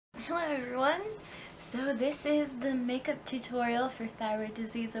Hello everyone! So this is the makeup tutorial for Thyroid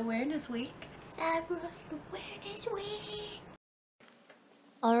Disease Awareness Week. Thyroid Awareness Week!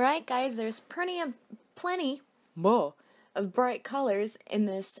 Alright guys, there's plenty more of bright colors in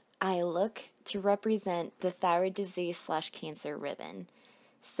this eye look to represent the thyroid disease / cancer ribbon.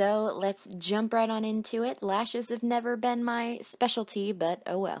 So let's jump right on into it. Lashes have never been my specialty, but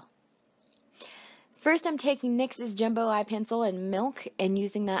oh well. First, I'm taking NYX's Jumbo Eye Pencil in Milk and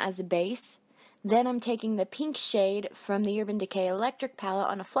using that as a base. Then I'm taking the pink shade from the Urban Decay Electric palette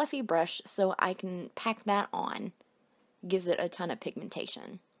on a fluffy brush so I can pack that on. Gives it a ton of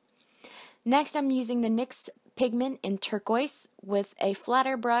pigmentation. Next, I'm using the NYX pigment in Turquoise with a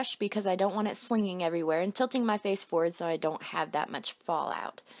flatter brush because I don't want it slinging everywhere, and tilting my face forward so I don't have that much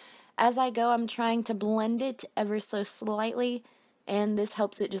fallout. As I go, I'm trying to blend it ever so slightly, and this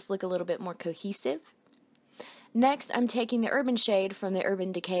helps it just look a little bit more cohesive. Next, I'm taking the Urban shade from the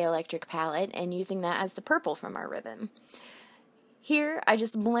Urban Decay Electric palette and using that as the purple from our ribbon. Here, I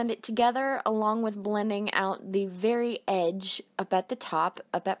just blend it together along with blending out the very edge up at the top,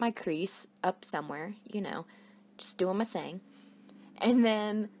 up at my crease, up somewhere, you know, just doing my thing. And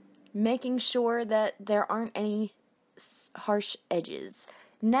then making sure that there aren't any harsh edges.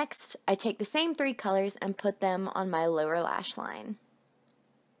 Next, I take the same three colors and put them on my lower lash line.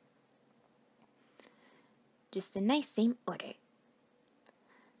 Just a nice same order.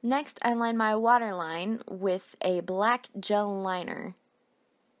 Next, I line my waterline with a black gel liner.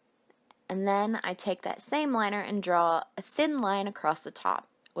 And then I take that same liner and draw a thin line across the top.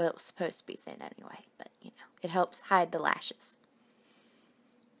 Well, it was supposed to be thin anyway, but you know, it helps hide the lashes.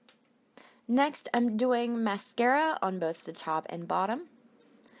 Next, I'm doing mascara on both the top and bottom.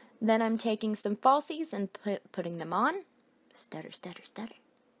 Then I'm taking some falsies and putting them on. Stutter, stutter, stutter.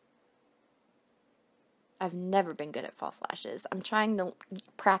 I've never been good at false lashes. I'm trying to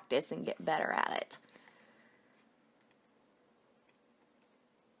practice and get better at it.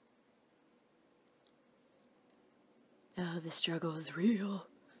 Oh, the struggle is real.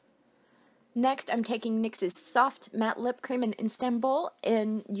 Next, I'm taking NYX's Soft Matte Lip Cream in Istanbul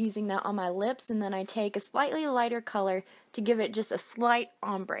and using that on my lips, and then I take a slightly lighter color to give it just a slight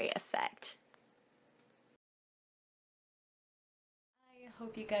ombre effect. I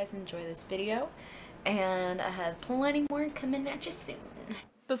hope you guys enjoy this video, and I have plenty more coming at you soon.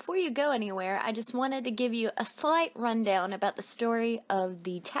 Before you go anywhere, I just wanted to give you a slight rundown about the story of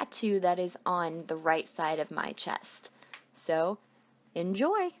the tattoo that is on the right side of my chest. So,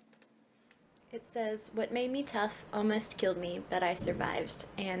 enjoy! It says, "What made me tough almost killed me, but I survived."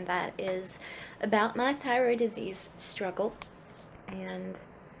 And that is about my thyroid disease struggle. And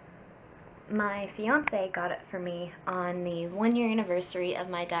my fiance got it for me on the 1-year anniversary of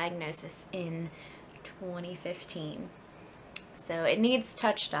my diagnosis in 2015. So it needs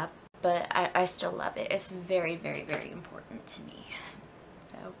touched up, but I still love it. It's very, very, very important to me.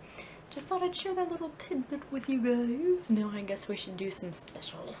 So just thought I'd share that little tidbit with you guys. Now I guess we should do some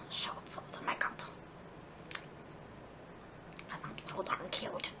special shots of the makeup, because I'm so darn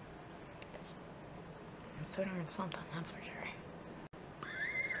cute. I'm so darn something, that's for sure.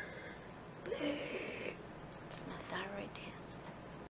 It's my thyroid dance.